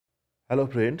Hello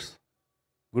friends,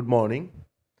 good morning.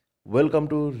 Welcome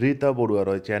to Rita Barua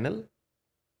Roy channel.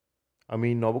 আমি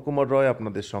নবকুমার রয়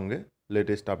আপনাদের সঙ্গে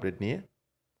লেটেস্ট আপডেট নিয়ে।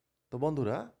 তো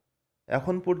বন্ধুরা,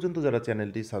 এখন পর্যন্ত যারা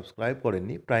চ্যানেলটি সাবস্ক্রাইব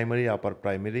করেননি, প্রাইমারি, আপার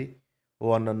প্রাইমারি ও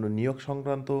অন্যান্য নিয়োগ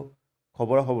সংক্রান্ত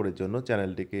খবরাখবরের জন্য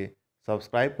চ্যানেলটিকে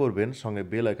সাবস্ক্রাইব করবেন, সঙ্গে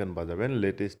বেল আইকন বাজাবেন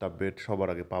লেটেস্ট আপডেট সবার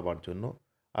আগে পাওয়ার জন্য।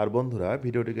 আর বন্ধুরা,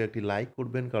 ভিডিওটিকে একটি লাইক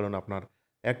করবেন, কারণ আপনার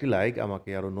একটি লাইক আমাকে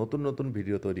আরও নতুন নতুন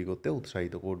ভিডিও তৈরি করতে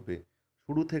উৎসাহিত করবে।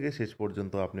 শুরু থেকে শেষ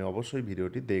পর্যন্ত আপনি অবশ্যই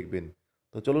ভিডিওটি দেখবেন।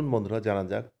 তো চলুন বন্ধুরা, জানা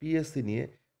যাক পিএসসি নিয়ে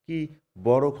কি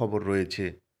বড় খবর রয়েছে।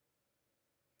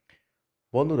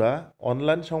 বন্ধুরা,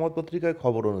 অনলাইন সংবাদপত্রিকায়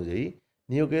খবর অনুযায়ী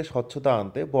নিয়োগে স্বচ্ছতা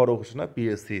আনতে বড় ঘোষণা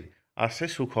পিএসসির। আসছে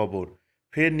সুখবর,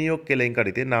 ফের নিয়োগ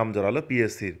কেলেঙ্কারিতে নাম জড়ালো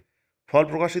পিএসসির। ফল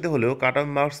প্রকাশিত হলেও কাট অফ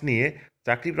মার্কস নিয়ে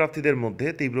চাকরি প্রার্থীদের মধ্যে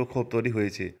তীব্র ক্ষোভ তৈরি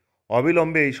হয়েছে।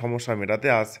 অবিলম্বে এই সমস্যা মেটাতে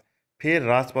আজ ফের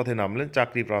রাজপথে নামলেন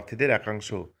চাকরি প্রার্থীদের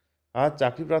একাংশ। আজ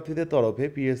চাকরি প্রার্থীদের তরফে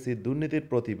পিএসসির দুর্নীতির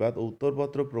প্রতিবাদ ও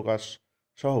উত্তরপত্র প্রকাশ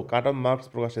সহ কাট অফ মার্কস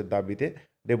প্রকাশের দাবিতে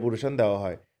ডেপুটেশন দেওয়া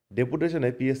হয়। ডেপুটেশনে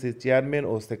পিএসসির চেয়ারম্যান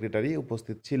ও সেক্রেটারি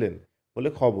উপস্থিত ছিলেন বলে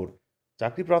খবর।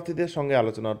 চাকরি প্রার্থীদের সঙ্গে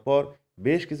আলোচনার পর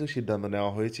বেশ কিছু সিদ্ধান্ত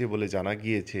নেওয়া হয়েছে বলে জানা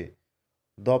গিয়েছে।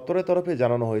 দপ্তরের তরফে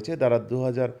জানানো হয়েছে, তারা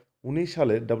 2019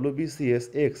 সালের WBCS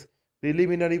এক্স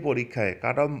প্রিলিমিনারি পরীক্ষায়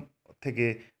কাট অফ থেকে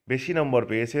বেশি নম্বর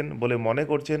পেয়েছেন বলে মনে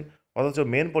করছেন, অথচ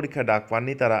মেন পরীক্ষায় ডাক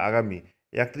পাননি। তারা আগামী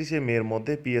 31শে মের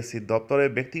মধ্যে পিএসসির দপ্তরে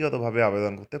ব্যক্তিগতভাবে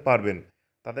আবেদন করতে পারবেন।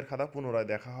 তাদের খাতা পুনরায়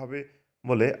দেখা হবে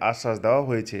বলে আশ্বাস দেওয়া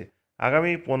হয়েছে।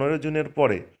 আগামী 15 জুনের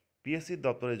পরে পিএসসির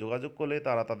দপ্তরে যোগাযোগ করলে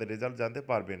তারা তাদের রেজাল্ট জানতে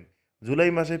পারবেন।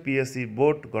 জুলাই মাসে পিএসসি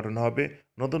বোর্ড গঠন হবে।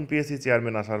 নতুন পিএসসি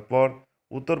চেয়ারম্যান আসার পর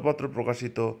উত্তরপত্র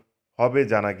প্রকাশিত হবে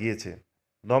জানা গিয়েছে।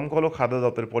 দমকল ও খাদ্য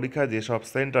দপ্তরের পরীক্ষায় যেসব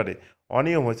সেন্টারে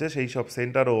অনিয়ম হয়েছে, সেই সব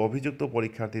সেন্টার ও অভিযুক্ত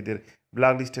পরীক্ষার্থীদের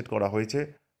ব্ল্যাকলিস্টেড করা হয়েছে।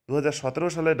 2017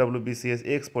 সালে WBCS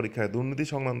এক্স পরীক্ষায় দুর্নীতি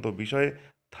সংক্রান্ত বিষয়ে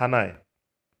থানায়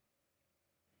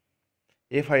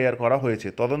এফআইআর করা হয়েছে।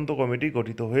 তদন্ত কমিটি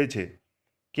গঠিত হয়েছে।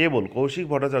 কেবল কৌশিক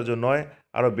ভট্টাচার্য নয়,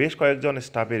 আরও বেশ কয়েকজন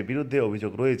স্টাফের বিরুদ্ধে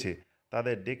অভিযোগ রয়েছে।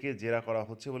 তাদের ডেকে জেরা করা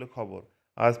হচ্ছে বলে খবর।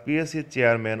 আজ পিএসসির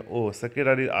চেয়ারম্যান ও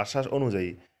সেক্রেটারির আশ্বাস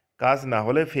অনুযায়ী কাজ না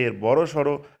হলে ফের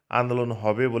বড়সড় আন্দোলন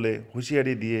হবে বলে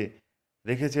হুঁশিয়ারি দিয়ে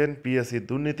রেখেছেন পিএসসির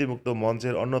দুর্নীতিমুক্ত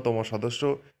মঞ্চের অন্যতম সদস্য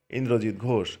ইন্দ্রজিৎ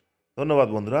ঘোষ। ধন্যবাদ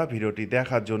বন্ধুরা ভিডিওটি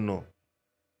দেখার জন্য।